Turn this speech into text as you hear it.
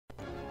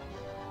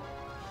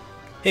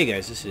Hey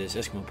guys, this is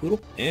Eskimo Poodle,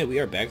 and we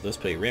are back. Let's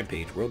play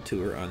Rampage World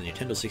Tour on the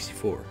Nintendo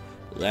 64.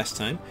 Last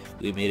time,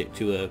 we made it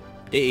to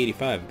day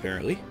 85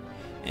 apparently,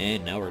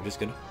 and now we're just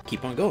gonna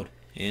keep on going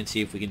and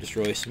see if we can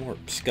destroy some more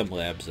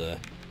Scumlabs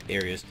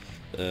areas.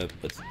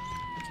 Let's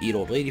eat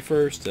old lady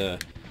first. Is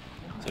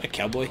that a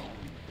cowboy?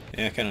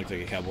 Yeah, it kind of looks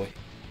like a cowboy.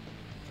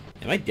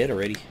 Am I dead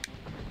already?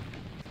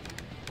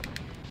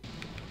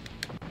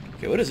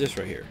 Okay, what is this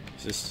right here?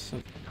 Is this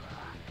some...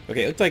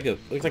 Okay, it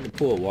looks like a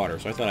pool of water,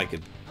 so I thought I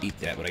could eat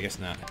that, but I guess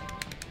not.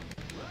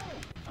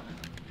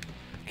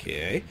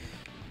 Okay,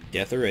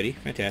 death already.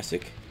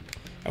 Fantastic.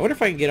 I wonder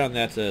if I can get on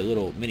that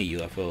little mini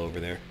UFO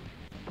over there.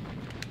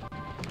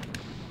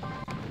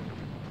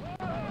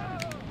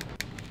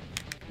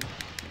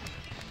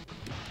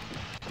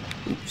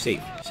 Ooh,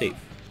 safe, safe.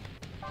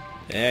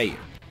 There you go.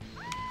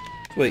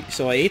 Wait,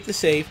 so I ate the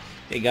safe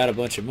and got a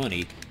bunch of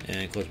money,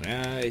 and closed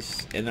my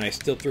eyes, and then I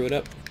still threw it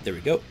up. There we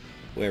go.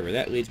 Wherever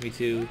that leads me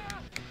to.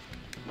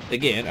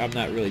 Again, I'm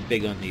not really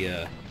big on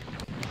the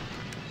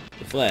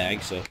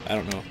flag, so I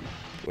don't know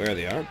where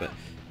they are, but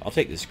I'll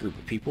take this group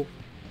of people.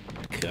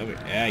 Coming.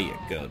 There you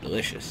go.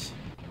 Delicious.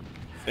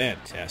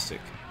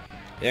 Fantastic.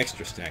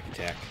 Extra snack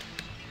attack.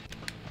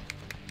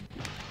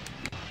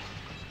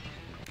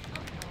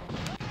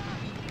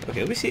 Okay,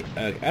 let me see.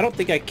 I don't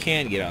think I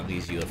can get on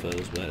these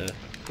UFOs, but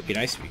it'd be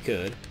nice if you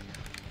could.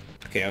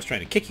 Okay, I was trying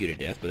to kick you to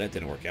death, but that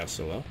didn't work out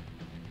so well.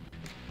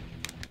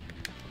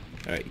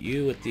 Alright,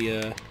 you with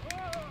the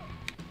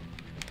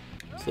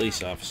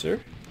police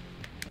officer.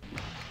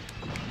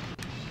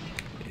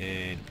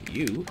 And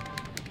you.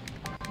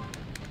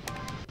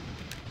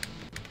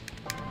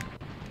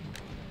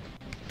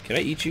 Can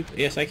I eat you?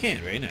 Yes, I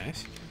can. Very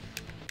nice.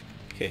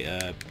 Okay,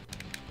 I'm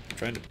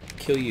trying to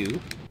kill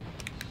you.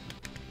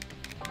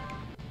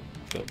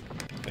 So,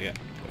 I got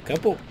a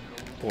couple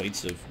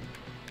points of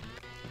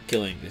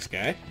killing this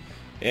guy.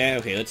 Yeah,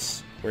 okay,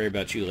 let's worry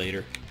about you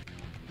later.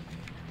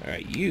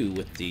 Alright, you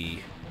with the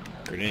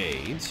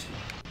grenades.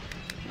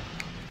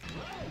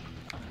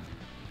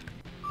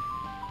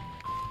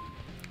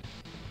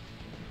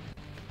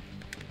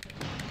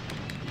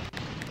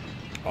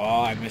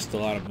 Oh, I missed a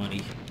lot of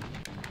money.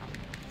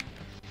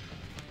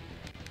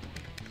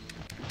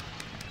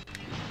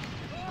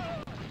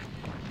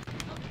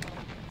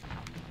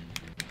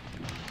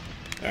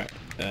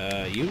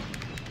 Alright, you?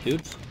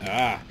 Dudes?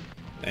 Ah,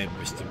 I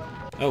missed them.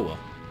 Oh well.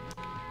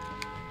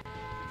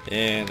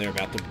 And they're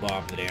about to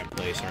bomb the damn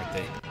place, aren't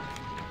they?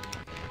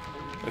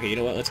 Okay, you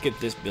know what? Let's get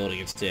this building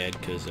instead,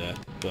 because,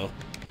 well,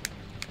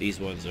 these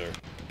ones are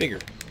bigger.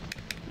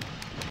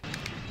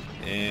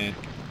 And,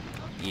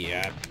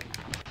 yeah,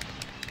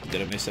 I'm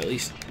gonna miss at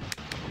least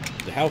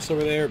the house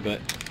over there, but,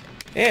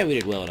 yeah, we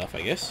did well enough,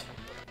 I guess.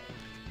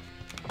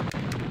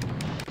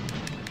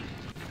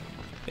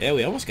 Yeah,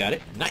 we almost got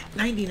it.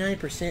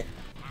 99%.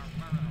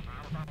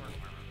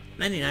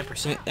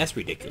 99%? That's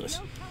ridiculous.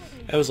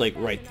 That was, like,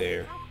 right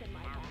there.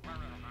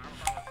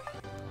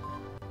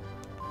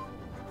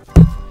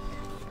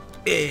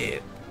 Yeah,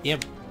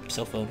 yep,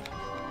 cell phone.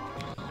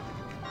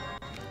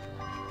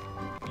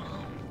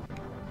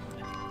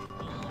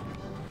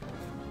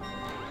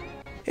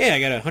 Hey, I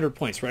got 100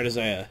 points right as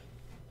I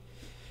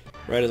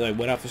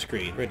went off the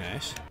screen. Very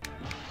nice.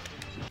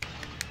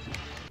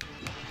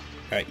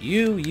 All right,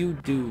 you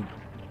do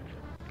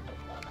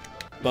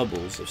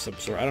bubbles of some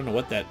sort. I don't know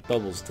what that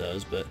bubbles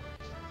does, but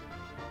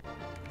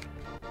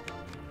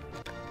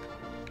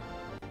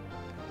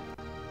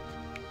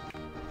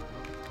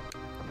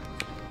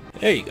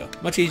there you go.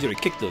 Much easier to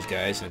kick those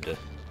guys than to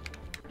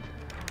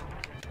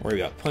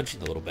worry about punching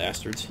the little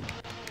bastards.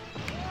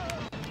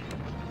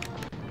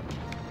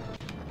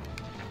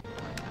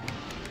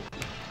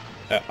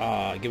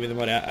 Give me the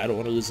money. I don't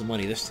want to lose the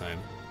money this time.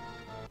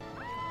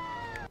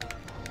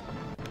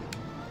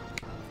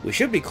 We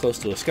should be close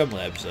to a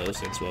Scumlabs though,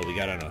 since, well, we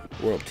got on a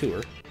world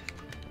tour.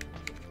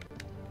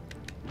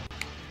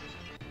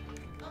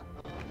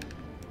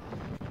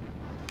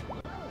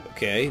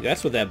 Okay,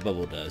 that's what that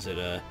bubble does.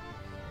 It,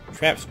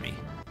 traps me.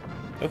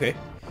 Okay,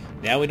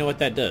 now we know what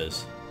that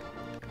does.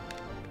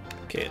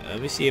 Okay,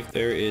 let me see if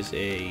there is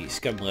a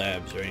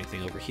Scumlabs or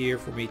anything over here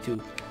for me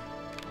to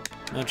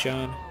munch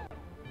on.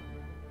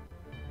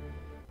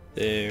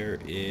 There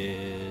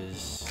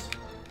is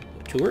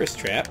a tourist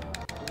trap.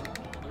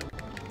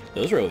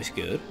 Those are always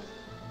good.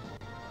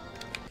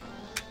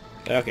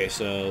 Okay,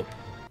 so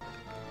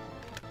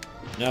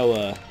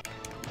no,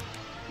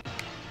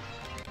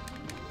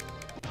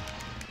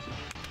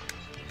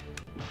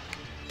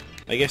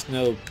 I guess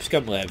no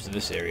Scumlabs in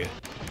this area.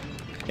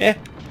 Eh,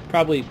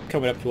 probably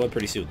coming up to one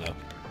pretty soon, though.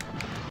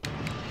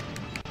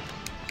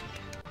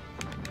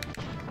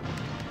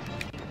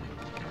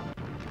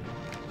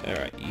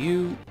 Alright,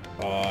 you...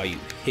 Aw, you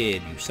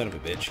hid, you son of a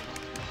bitch.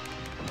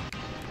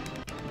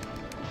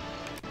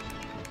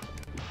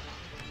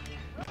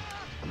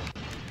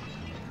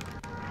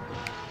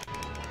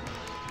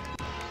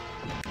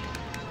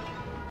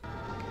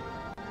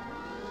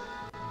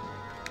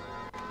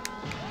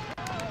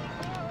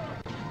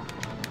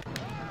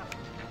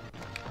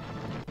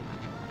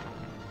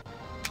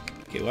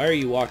 Okay, why are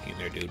you walking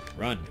there, dude?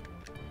 Run.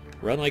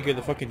 Run like you're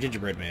the fucking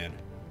gingerbread man.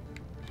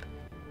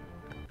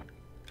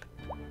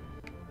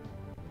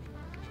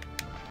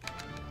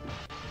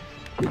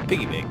 Ooh,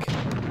 piggy bank.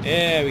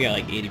 Yeah, we got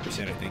like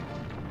 80%, I think.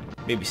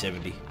 Maybe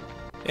 70.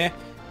 Yeah,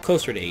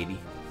 closer to 80.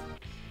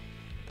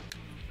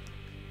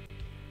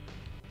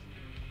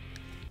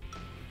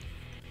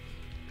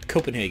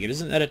 Copenhagen,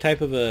 isn't that a type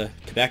of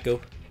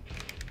tobacco?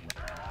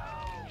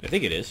 I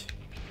think it is.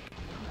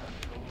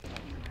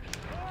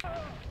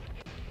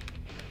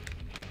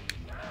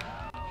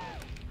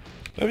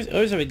 What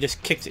happens if he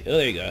just kicked it? Oh,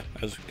 there you go.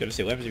 I was gonna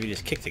say, what happens if you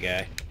just kicked the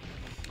guy?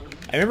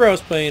 I remember I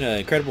was playing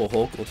Incredible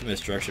Hulk Ultimate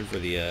Destruction for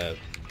the, I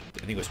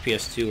think it was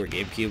PS2 or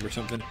GameCube or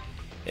something.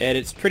 And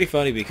it's pretty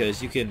funny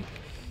because you can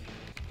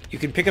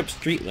pick up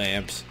street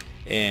lamps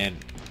and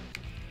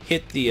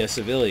hit the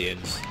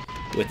civilians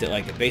with it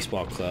like a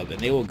baseball club, and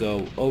they will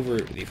go over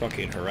the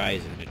fucking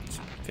horizon. It's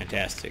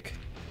fantastic.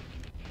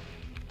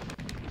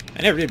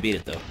 I never did beat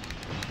it though.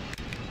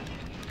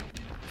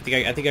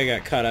 I think I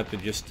got caught up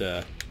in just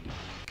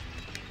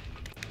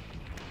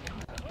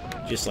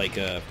like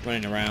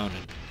running around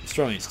and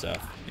destroying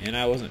stuff, and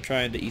I wasn't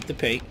trying to eat the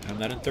paint. I'm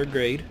not in 3rd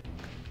grade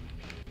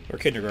or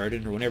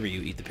kindergarten or whenever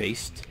you eat the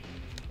paste.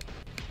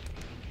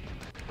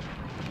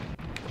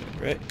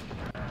 Right?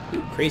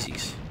 Ooh,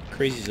 crazies.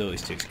 Crazies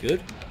always tastes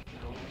good.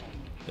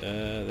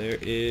 There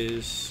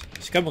is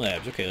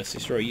Scumlabs. Okay, let's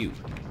destroy you.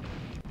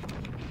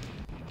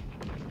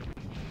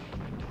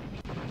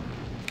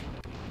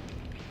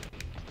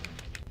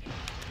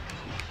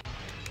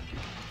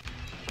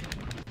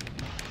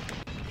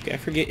 Okay, I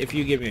forget if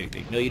you give me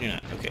anything. No, you do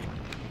not. Okay.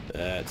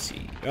 Let's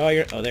see. Oh,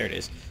 oh, there it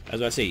is. I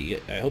was about to say,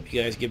 I hope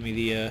you guys give me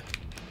the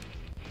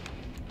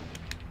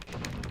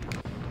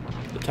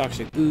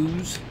toxic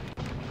ooze.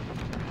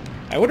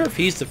 I wonder if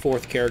he's the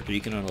 4th character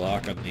you can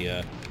unlock on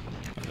the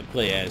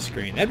play as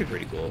screen. That'd be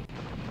pretty cool.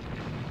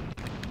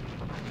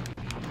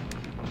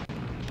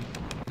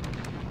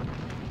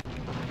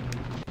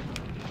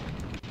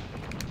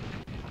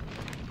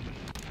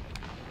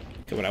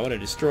 Okay, but I want to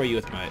destroy you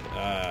with my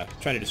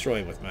trying to destroy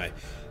him with my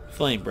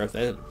flame breath.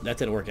 That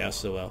didn't work out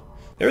so well.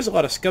 There's a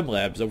lot of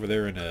Scumlabs over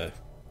there in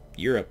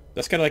Europe.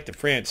 That's kind of like the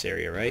France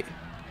area, right?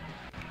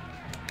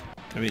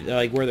 I mean,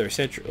 like where they're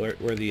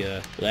where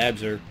the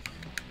labs are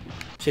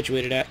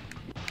situated at.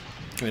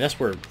 I mean, that's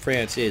where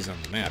France is on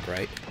the map,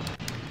 right?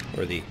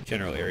 Or the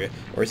general area.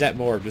 Or is that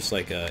more just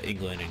like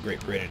England and Great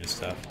Britain and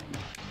stuff?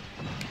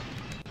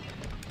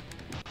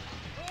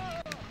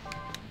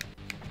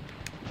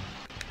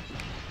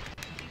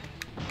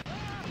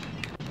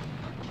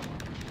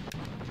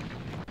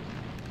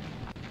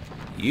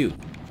 You.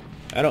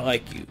 I don't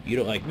like you. You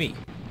don't like me.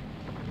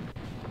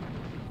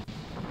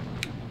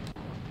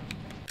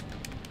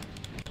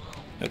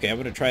 Okay, I'm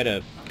gonna try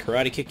to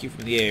karate kick you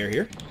from the air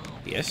here.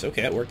 Yes,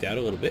 okay, that worked out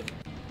a little bit.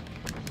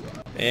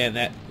 And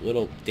that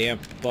little damn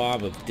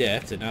bomb of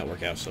death did not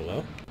work out so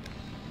well.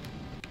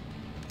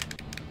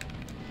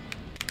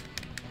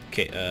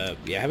 Okay,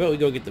 yeah, how about we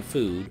go get the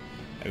food?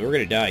 I mean, we're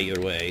gonna die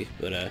either way,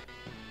 but, I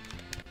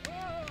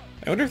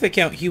wonder if they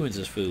count humans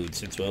as food,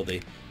 since, well,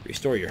 they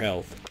restore your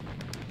health.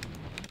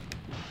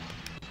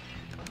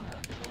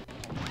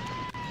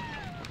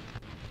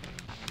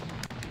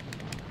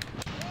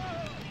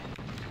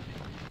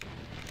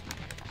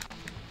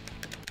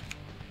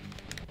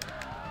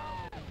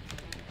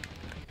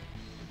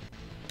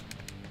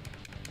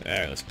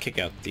 Alright, let's kick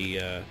out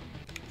the,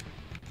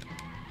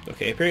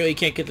 Okay, apparently you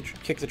can't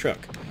kick the truck.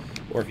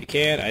 Or if you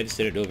can, I just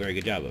didn't do a very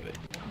good job of it.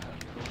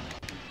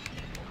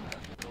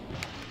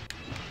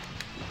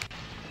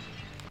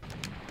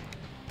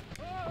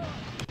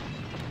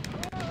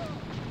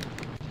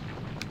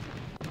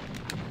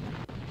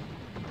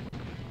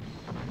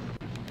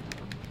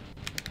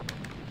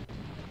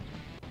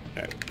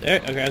 Alright,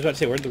 there, okay, I was about to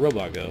say, where'd the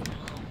robot go?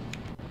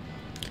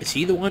 Is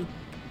he the one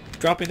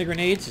dropping the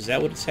grenades? Is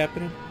that what's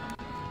happening?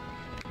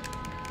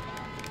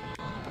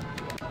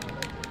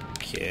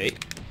 Okay.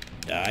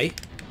 Die.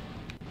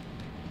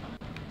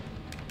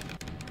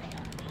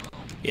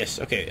 Yes,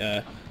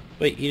 okay,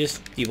 wait, he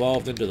just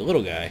evolved into the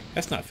little guy.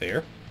 That's not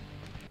fair.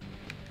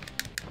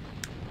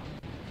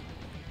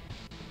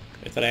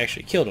 I thought I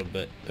actually killed him,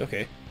 but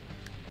okay.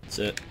 Let's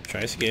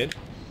try this again.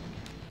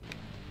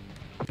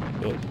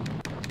 Oh.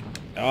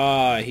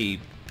 Ah, he...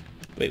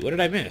 Wait, what did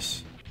I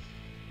miss?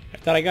 I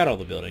thought I got all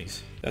the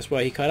buildings. That's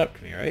why he caught up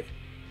to me, right?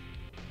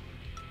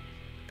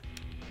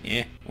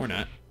 Yeah, or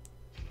not.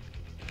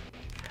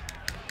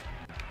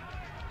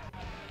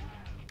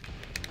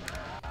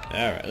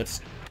 Alright,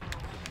 let's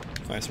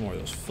find some more of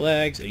those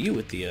flags. Are you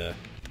with the,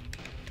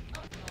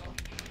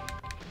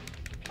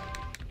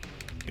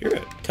 You're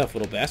a tough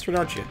little bastard,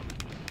 aren't you?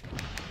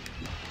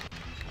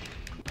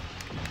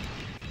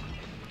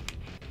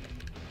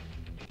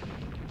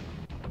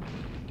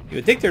 You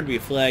would think there'd be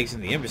flags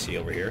in the embassy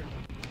over here.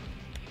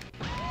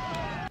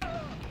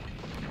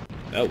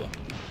 Oh well.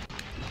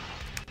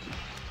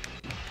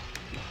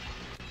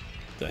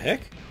 The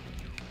heck?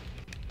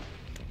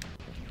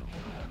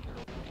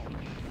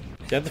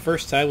 Is that the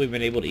first time we've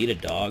been able to eat a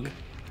dog?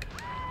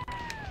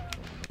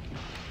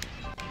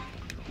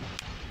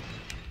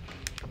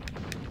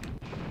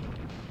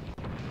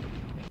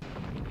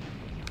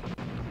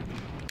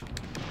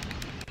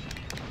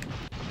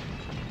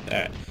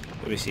 Alright,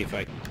 let me see if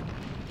I...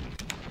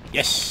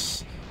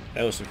 Yes!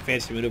 That was some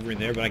fancy maneuvering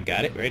there, but I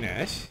got it. Very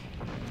nice.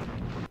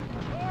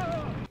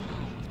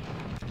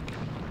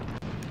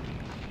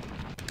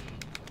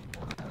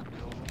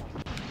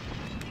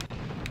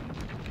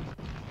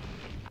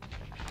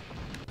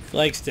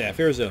 Flagstaff,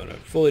 Arizona.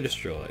 Fully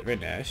destroyed. Very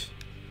nice.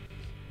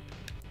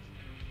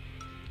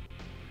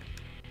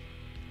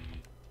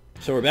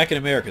 So we're back in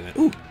America then.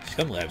 Ooh,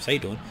 Scumlabs, how you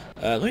doing?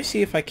 Let me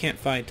see if I can't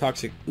find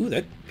toxic... Ooh,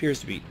 that appears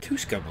to be 2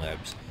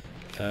 Scumlabs.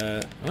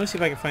 I want to see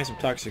if I can find some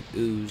toxic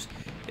ooze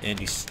and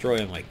destroy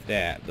them like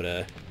that, but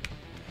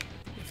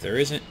if there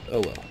isn't...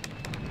 Oh well.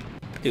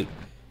 Dude,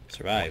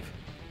 survive.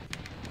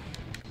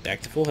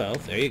 Back to full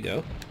health. There you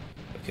go.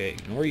 Okay,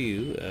 ignore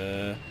you.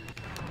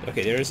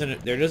 Okay,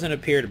 there doesn't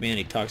appear to be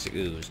any toxic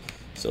ooze,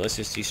 so let's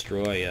just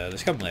destroy the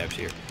Scumlabs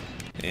here.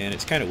 And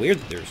it's kind of weird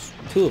that there's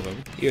 2 of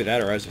them. Either that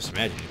or I was just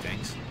imagining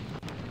things.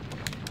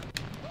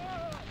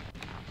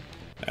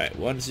 Alright,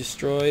 one's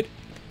destroyed.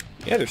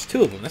 Yeah, there's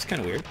 2 of them. That's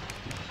kind of weird.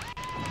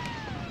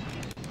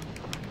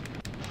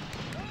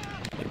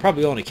 It'd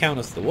probably only count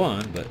as the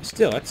 1, but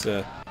still, that's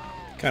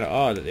kind of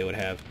odd that they would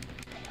have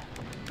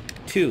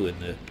 2 in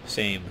the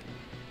same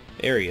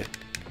area.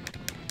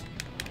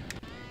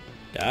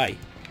 Die.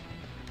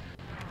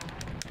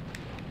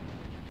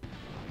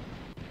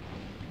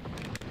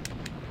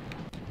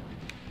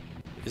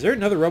 Is there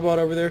another robot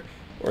over there?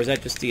 Or is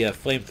that just the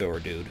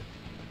flamethrower dude?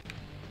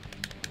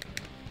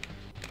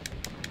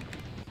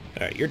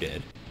 Alright, you're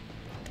dead.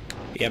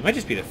 Yeah, it might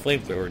just be the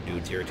flamethrower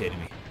dudes irritating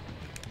me.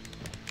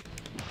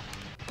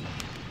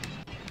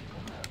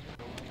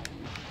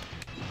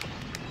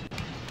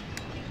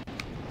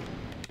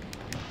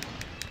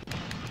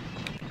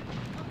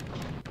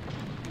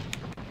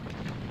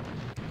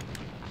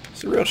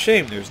 It's a real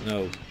shame there's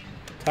no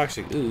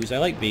toxic ooze. I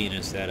like being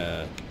as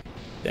that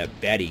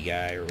baddie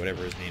guy or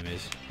whatever his name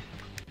is.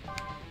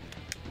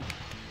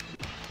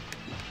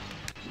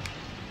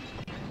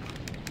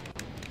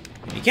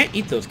 You can't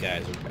eat those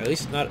guys, or at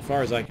least not as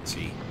far as I can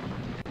see.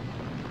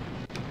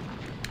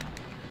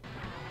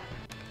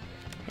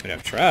 I mean,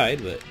 I've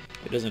tried, but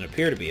it doesn't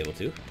appear to be able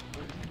to.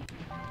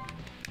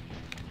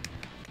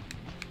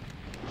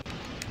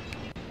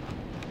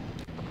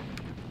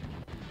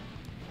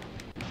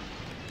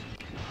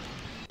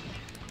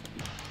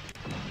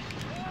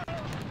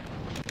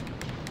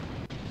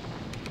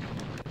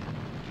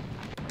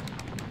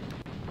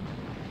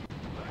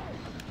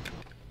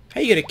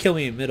 How you gonna kill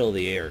me in the middle of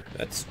the air?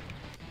 That's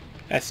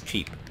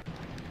cheap.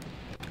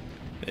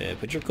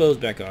 Put your clothes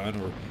back on,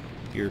 or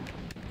your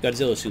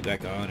Godzilla suit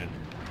back on, and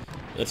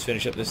let's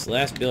finish up this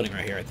last building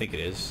right here. I think it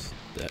is.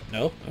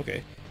 No?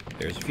 Okay.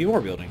 There's a few more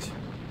buildings.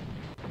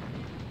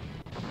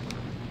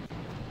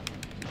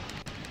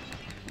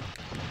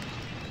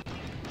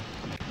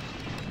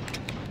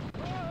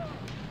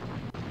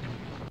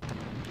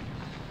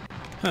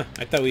 Huh,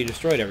 I thought we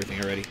destroyed everything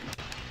already.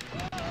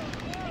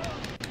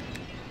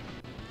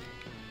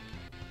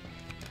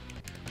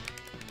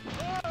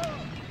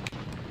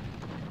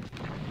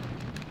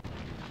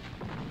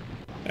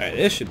 Alright,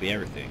 this should be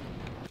everything.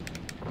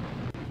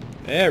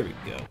 There we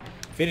go.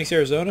 Phoenix,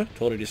 Arizona,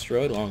 totally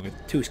destroyed, along with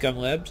 2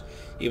 Scumlabs,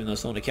 even though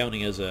it's only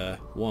counting as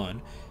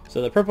 1.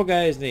 So the purple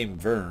guy is named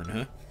Vern,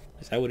 huh?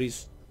 Is that what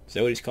he's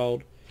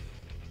called?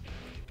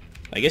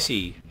 I guess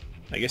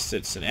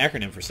it's an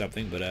acronym for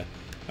something, but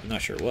I'm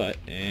not sure what.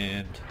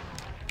 And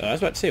I was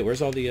about to say,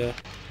 where's all the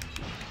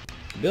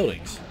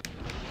buildings?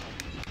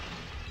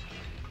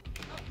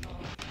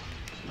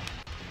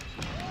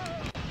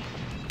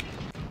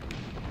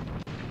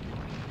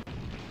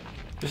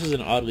 This is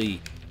an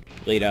oddly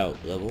laid out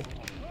level.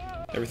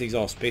 Everything's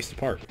all spaced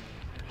apart.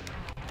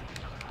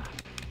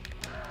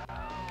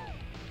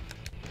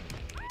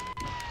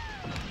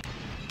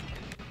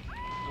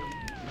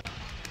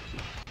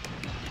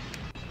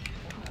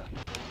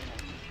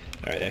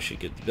 Alright, that should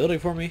get the building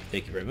for me.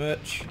 Thank you very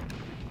much.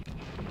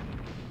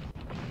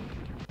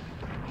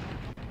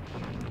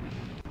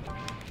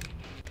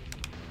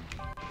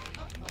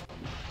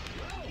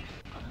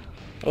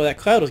 Oh, that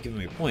cloud was giving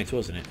me points,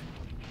 wasn't it?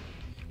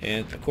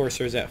 And, of course,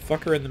 there's that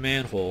fucker in the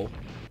manhole.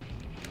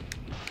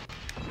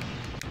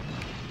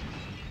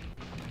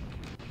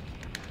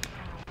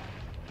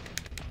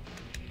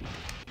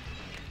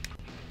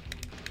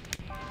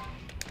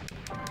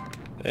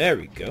 There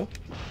we go.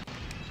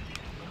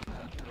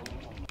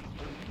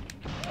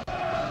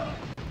 Alright,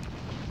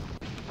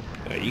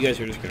 you guys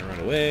are just gonna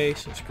run away,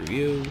 so screw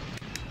you.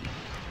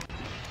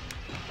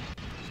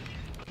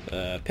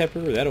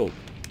 Pepper, that'll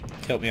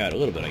help me out a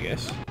little bit, I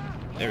guess.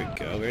 There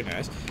we go, very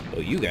nice. Oh,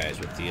 you guys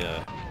with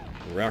the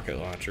rocket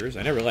launchers.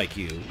 I never like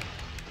you.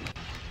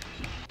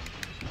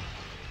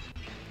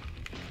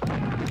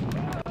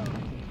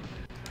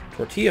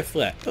 Tortilla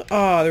flat.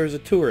 Oh, there was a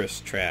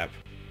tourist trap.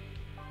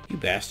 You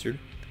bastard.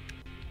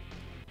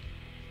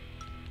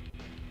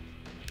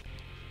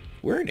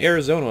 We're in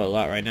Arizona a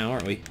lot right now,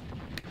 aren't we?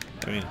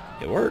 I mean,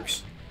 it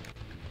works.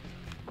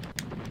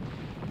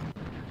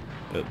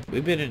 But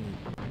we've been in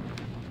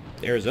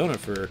Arizona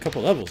for a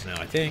couple levels now,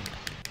 I think.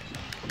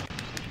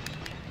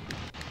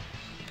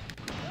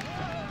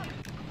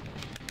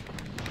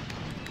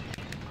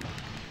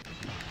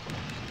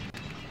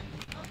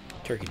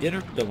 turkey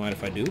dinner. Don't mind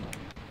if I do.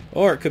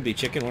 Or it could be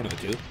chicken, one of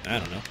the two. I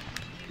don't know.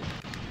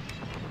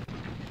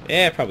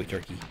 Yeah, probably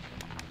turkey.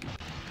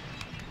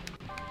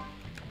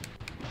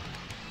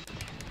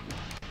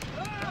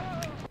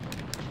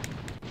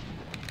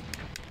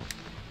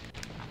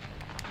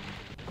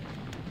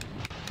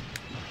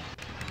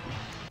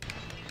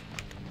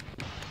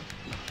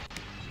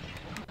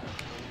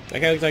 That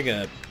guy looks like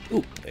a...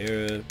 Ooh,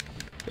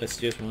 let's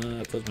just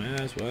close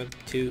my eyes. 1,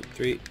 2,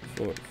 3,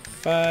 4,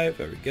 5.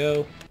 There we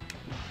go.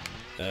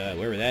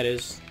 Wherever that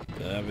is.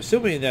 I'm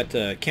assuming that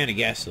can of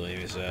gasoline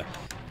is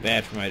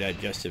bad for my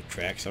digestive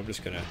tract, so I'm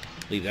just going to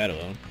leave that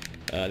alone.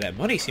 That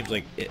money seems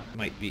like it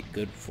might be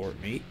good for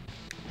me.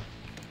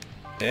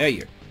 There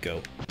you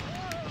go.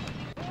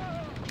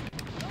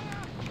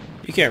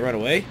 You can't run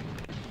away.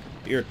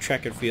 Your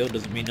track and field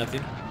doesn't mean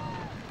nothing.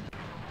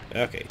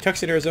 Okay,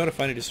 Tucson, Arizona,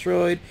 finally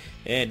destroyed.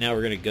 And now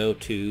we're going to go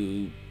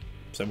to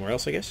somewhere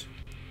else, I guess.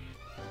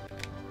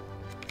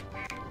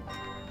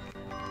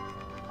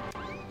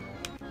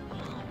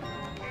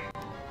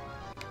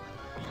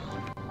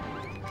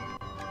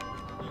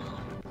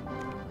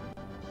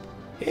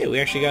 Hey, we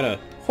actually got a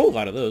whole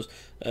lot of those.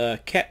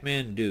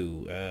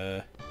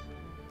 Kathmandu.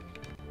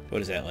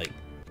 What is that like?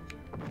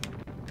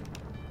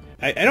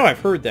 I know I've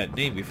heard that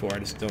name before, I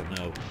just don't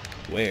know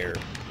where.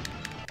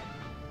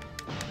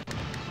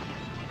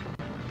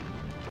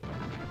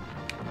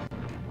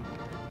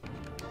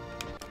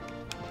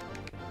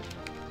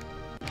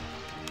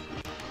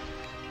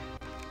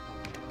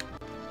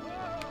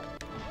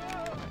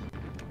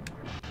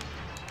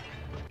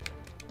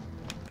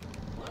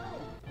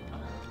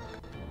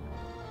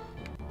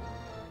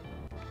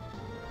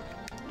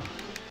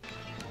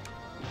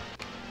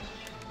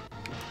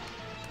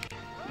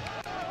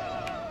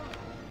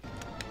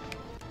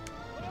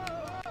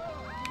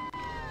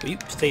 Will you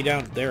stay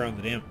down there on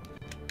the damn...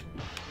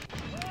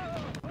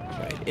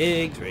 Fried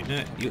eggs, right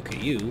now. Okay,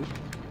 you.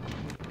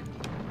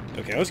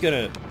 Okay, I was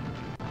gonna...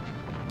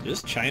 Is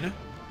this China?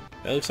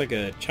 That looks like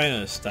a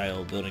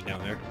China-style building down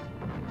there.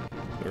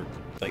 Or,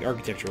 like,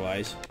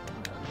 architecture-wise.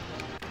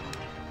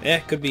 Yeah,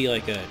 it could be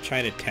like a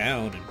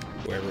Chinatown and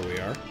wherever we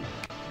are.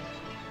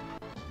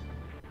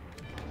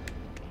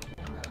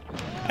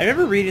 I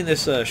remember reading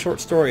this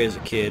short story as a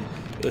kid.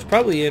 It was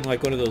probably in,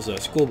 like, one of those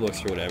school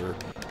books or whatever.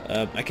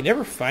 I could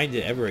never find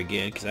it ever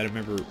again because I don't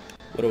remember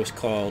what it was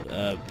called.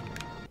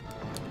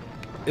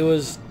 It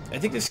was I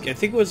think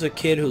it was a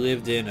kid who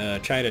lived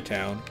in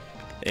Chinatown,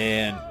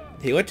 and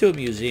he went to a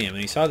museum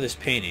and he saw this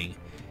painting,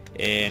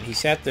 and he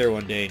sat there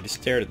one day and just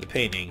stared at the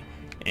painting.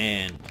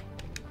 And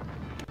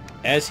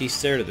as he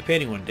stared at the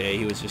painting one day,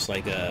 he was just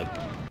like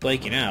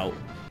blanking out,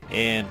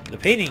 and the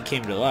painting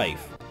came to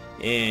life,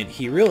 and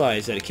he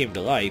realized that it came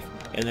to life,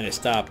 and then it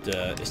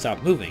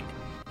stopped moving.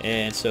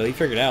 And so he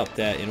figured out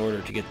that in order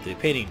to get the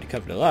painting to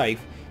come to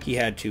life, he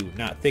had to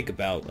not think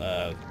about,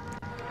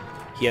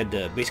 he had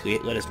to basically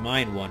let his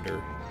mind wander.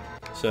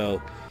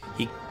 So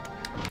it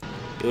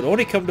would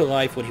only come to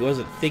life when he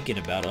wasn't thinking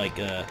about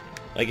it.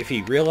 Like if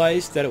he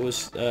realized that it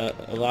was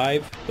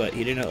alive, but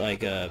he didn't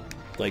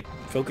like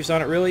focus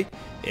on it really,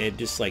 and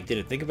just like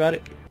didn't think about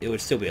it, it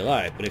would still be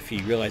alive. But if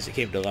he realized it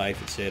came to life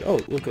and said, "Oh,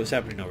 look what's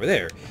happening over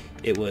there,"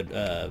 it would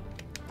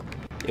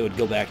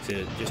go back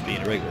to just being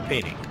a regular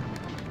painting.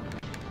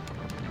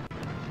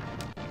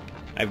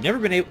 I've never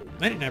been able...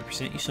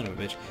 99%, you son of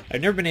a bitch.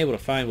 I've never been able to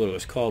find what it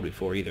was called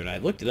before either, and I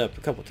looked it up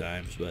a couple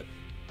times, but...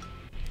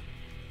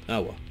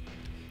 Oh well.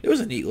 It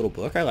was a neat little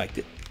book. I liked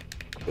it.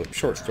 A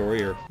short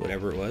story or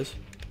whatever it was.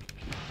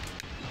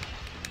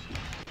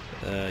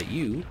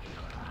 You...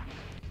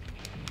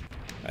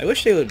 I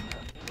wish they would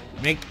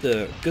make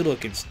the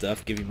good-looking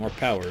stuff give you more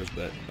powers,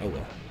 but oh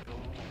well.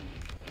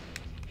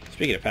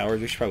 Speaking of powers,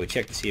 we should probably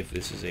check to see if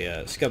this is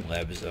a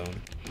Scumlabs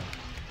zone.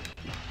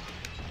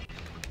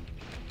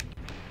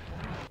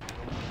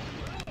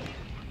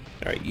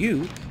 Alright,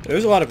 you.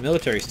 There's a lot of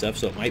military stuff,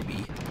 so it might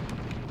be.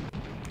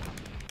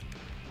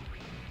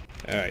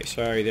 Alright,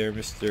 sorry there,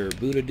 Mr.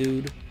 Buddha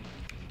Dude.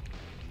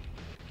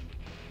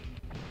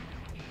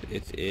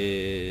 It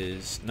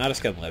is not a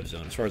Scumlabs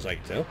zone, as far as I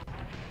can tell.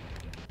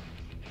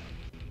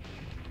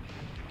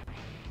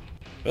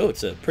 Oh,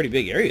 it's a pretty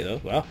big area,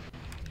 though. Wow.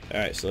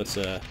 Alright, so let's,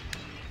 look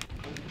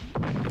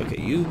at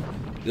you.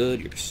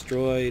 Good, you're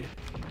destroyed.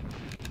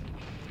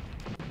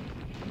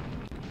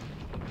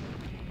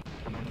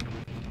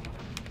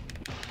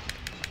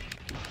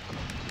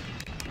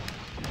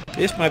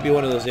 This might be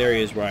one of those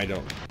areas where I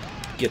don't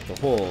get the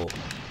whole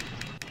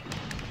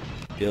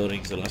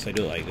buildings unless I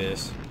do it like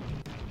this.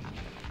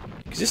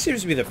 Because this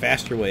seems to be the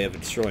faster way of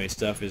destroying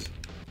stuff is...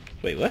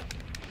 Wait, what?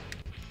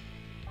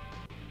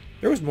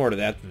 There was more to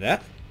that than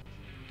that.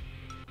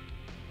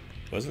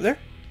 Wasn't there?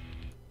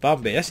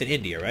 Bombay, that's in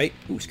India, right?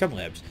 Ooh,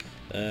 Scumlabs.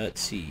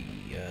 Let's see.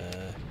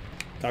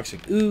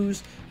 Toxic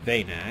ooze.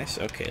 Very nice.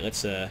 Okay,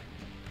 let's, there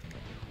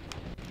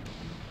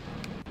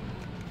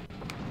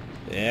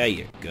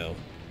you go.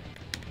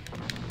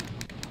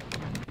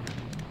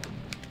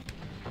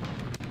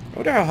 I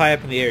wonder how high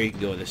up in the air you can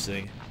go with this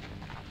thing.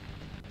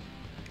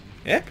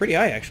 Yeah, pretty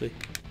high, actually.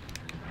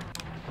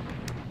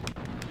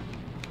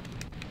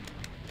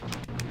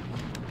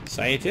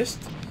 scientist,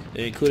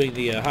 including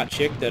the hot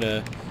chick that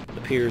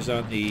appears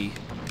on the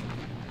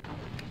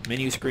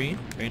menu screen.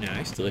 Very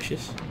nice,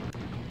 delicious.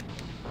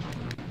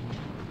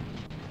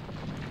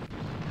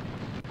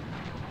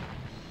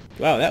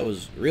 Wow, that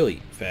was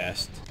really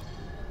fast.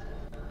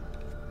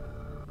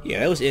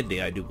 Yeah, that was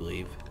India, I do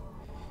believe.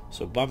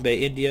 So Bombay,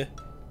 India.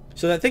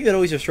 So that thing that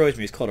always destroys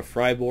me is called a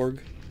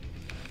Freiburg.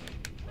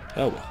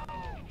 Oh well.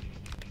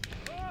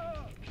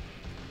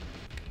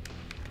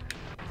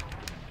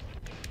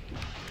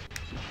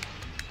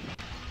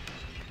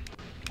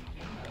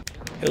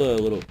 Hello,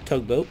 little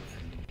tugboat.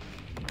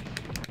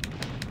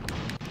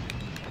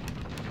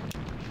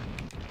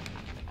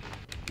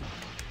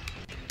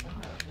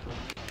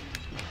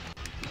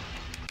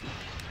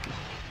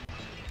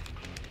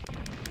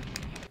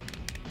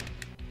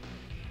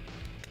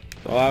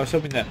 Oh, I was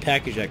hoping that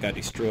package that got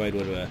destroyed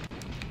would have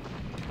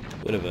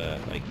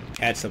like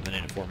had something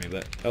in it for me,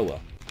 but oh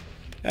well.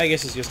 I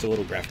guess it's just a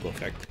little graphical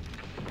effect.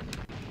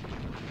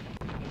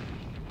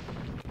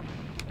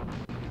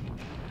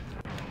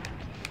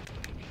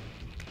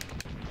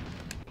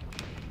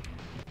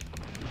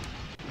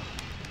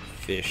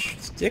 Fish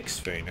sticks,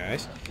 very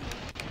nice.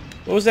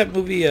 What was that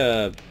movie?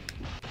 What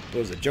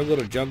was it? Jungle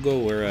to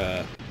Jungle,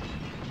 where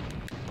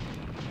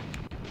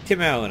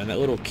Tim Allen and that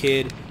little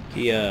kid,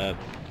 he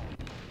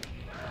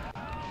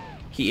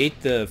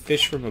ate the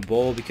fish from a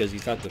bowl because he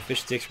thought the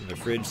fish sticks from the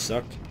fridge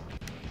sucked.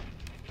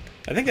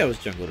 I think that was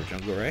Jungle to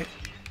Jungle, right?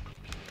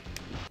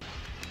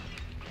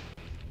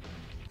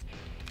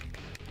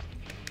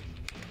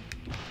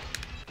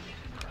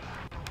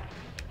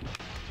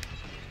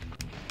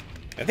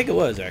 I think it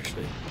was,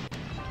 actually.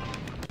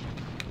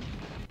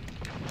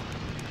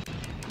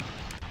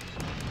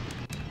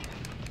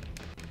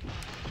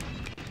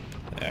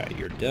 Alright,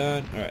 you're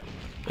done. Alright,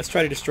 let's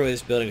try to destroy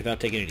this building without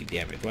taking any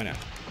damage. Why not?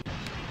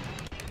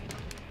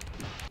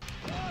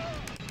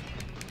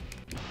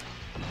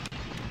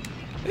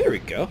 There we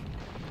go.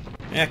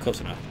 Yeah, close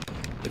enough.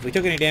 If we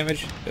took any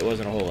damage, it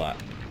wasn't a whole lot.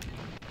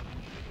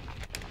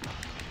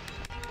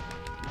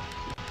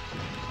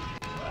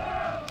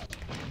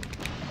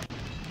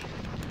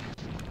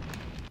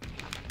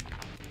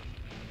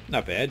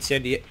 Not bad.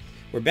 San Diego.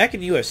 We're back in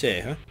the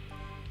USA, huh?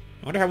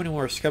 I wonder how many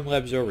more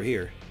Scumlabs are over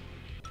here.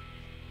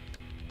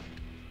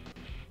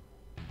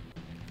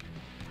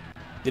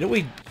 Didn't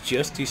we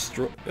just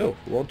destroy... Oh,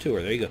 World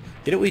Tour. There you go.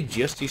 Didn't we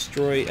just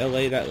destroy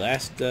LA that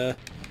last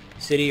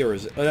city? Or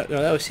was it... Oh,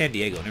 no, that was San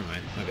Diego. Never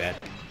mind. My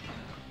bad.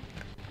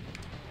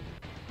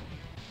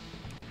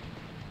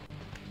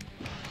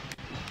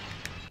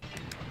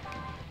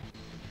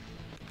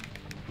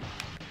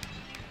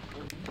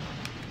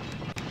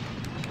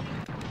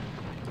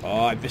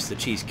 Oh, I missed the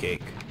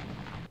cheesecake.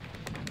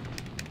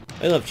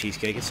 I love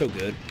cheesecake. It's so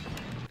good.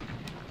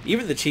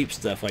 Even the cheap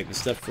stuff, like the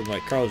stuff from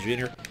like Carl's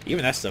Jr.,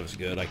 even that stuff is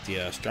good, like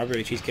the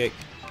strawberry cheesecake.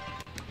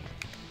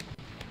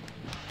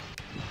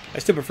 I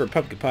still prefer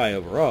pumpkin pie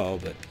overall,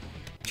 but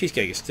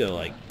cheesecake is still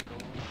like,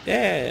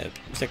 yeah,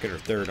 second or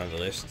third on the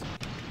list.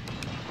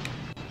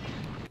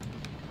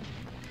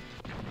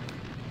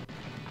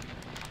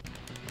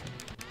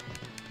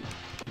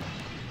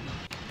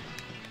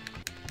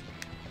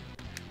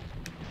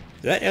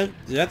 Did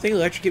that thing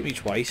electrocute me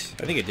twice?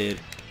 I think it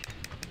did.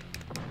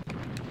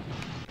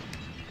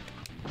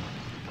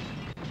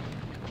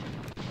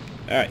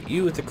 Alright,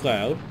 you with the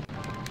cloud.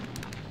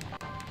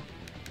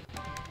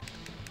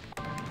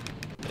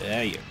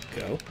 There you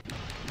go.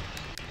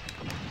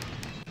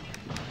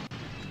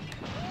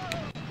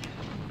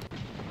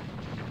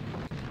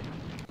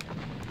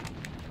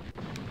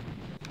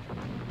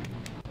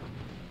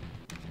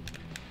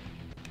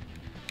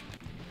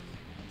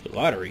 The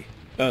lottery.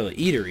 Oh, the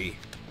eatery.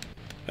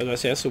 I was gonna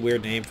say, that's a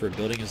weird name for a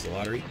building, is the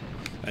lottery.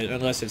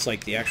 Unless it's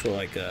like the actual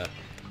like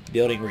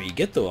building where you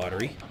get the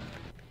lottery.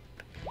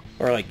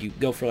 Or like you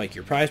go for like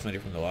your prize money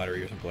from the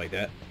lottery or something like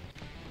that.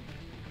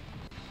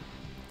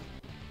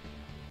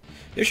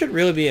 There should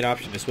really be an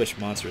option to switch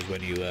monsters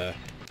when you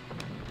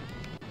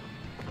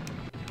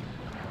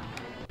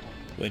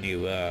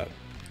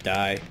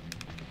die.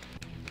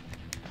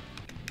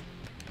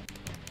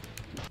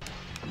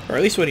 Or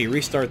at least when you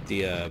restart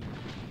the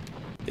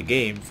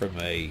game from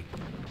a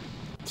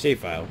save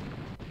file.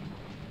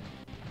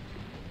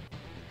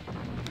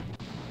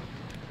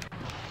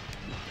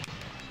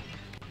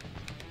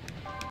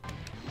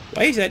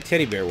 Why is that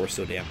teddy bear worth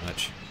so damn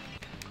much?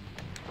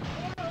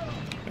 I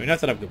mean, not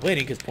that I'm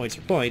complaining, because points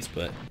are points,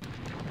 but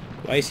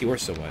why is he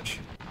worth so much?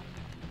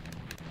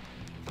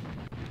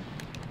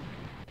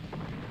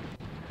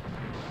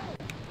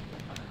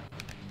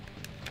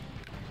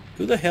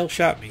 Who the hell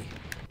shot me?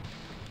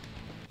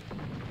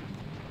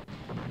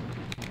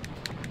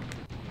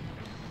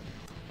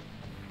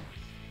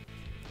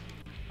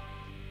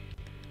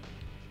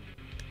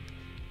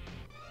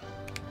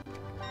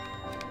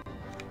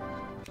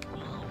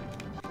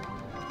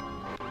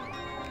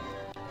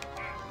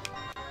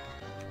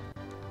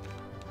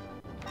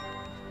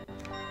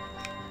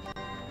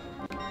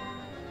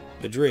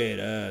 Madrid,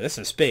 that's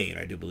in Spain,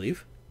 I do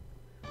believe.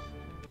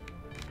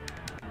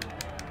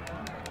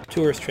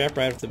 tourist trap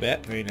right off the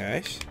bat. Very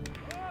nice.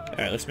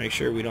 Alright, let's make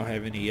sure we don't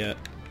have any,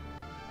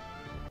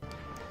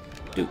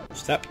 Dude,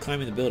 stop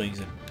climbing the buildings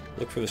and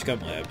look for the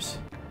Scumlabs.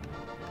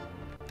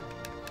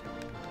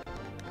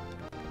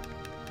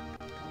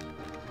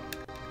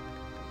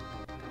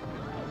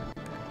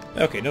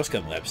 Okay, no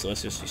Scumlabs, so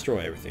let's just destroy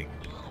everything.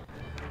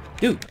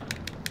 Dude!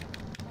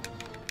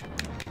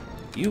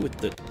 You with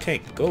the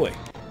tank, go away.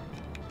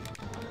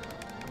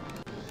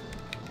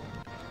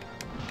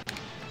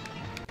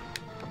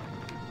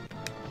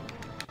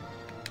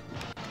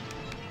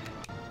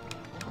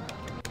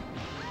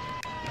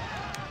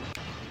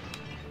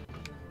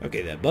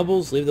 Okay, that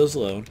bubbles, leave those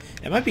alone.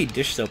 It might be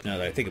dish soap now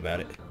that I think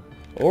about it.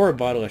 Or a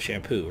bottle of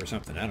shampoo or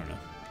something, I don't know.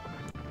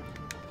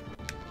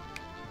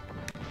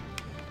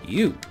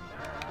 You!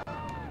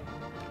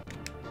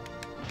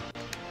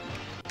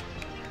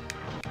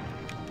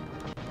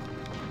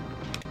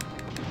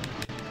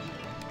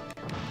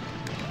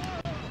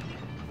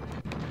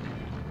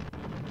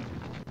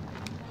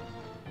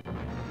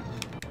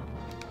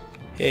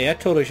 Hey, I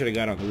totally should have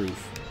got on the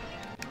roof.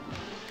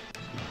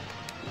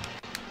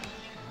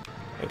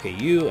 Okay,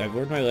 you, I've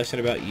learned my lesson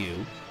about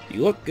you.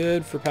 You look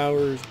good for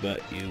powers,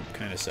 but you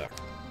kind of suck.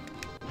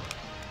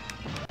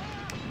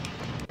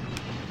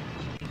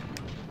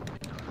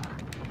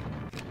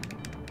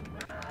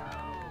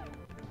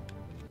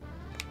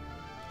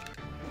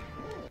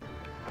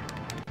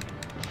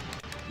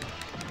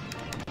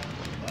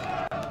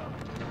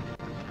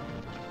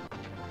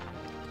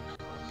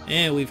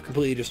 And we've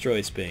completely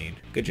destroyed Spain.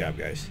 Good job,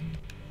 guys.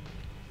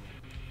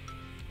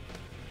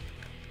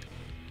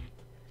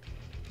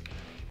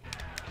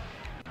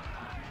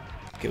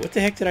 Okay, what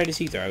the heck did I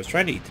just eat there? I was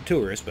trying to eat the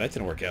tourist, but that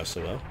didn't work out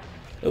so well.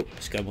 Oh,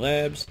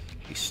 Scumlabs.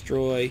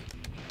 Destroy.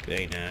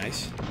 Very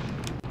nice.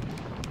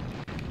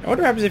 I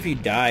wonder what happens if you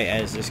die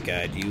as this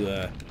guy. Do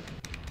you,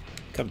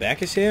 come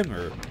back as him,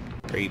 or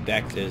are you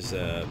back as,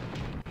 the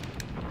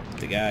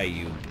guy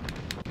you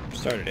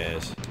started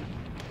as?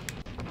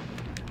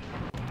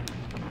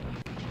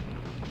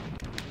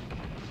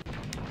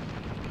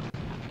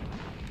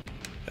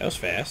 That was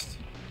fast.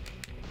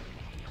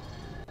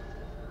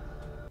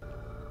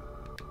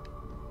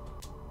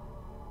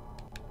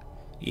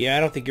 Yeah,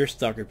 I don't think your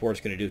stock report's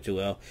going to do too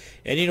well.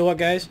 And you know what,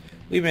 guys?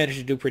 We managed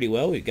to do pretty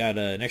well. We've got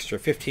an extra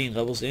 15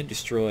 levels in,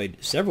 destroyed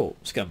several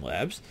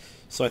Scumlabs.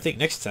 So I think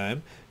next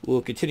time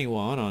we'll continue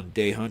on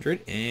day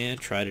 100 and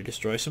try to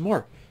destroy some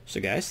more. So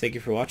guys, thank you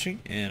for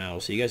watching, and I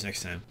will see you guys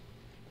next time.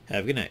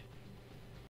 Have a good night.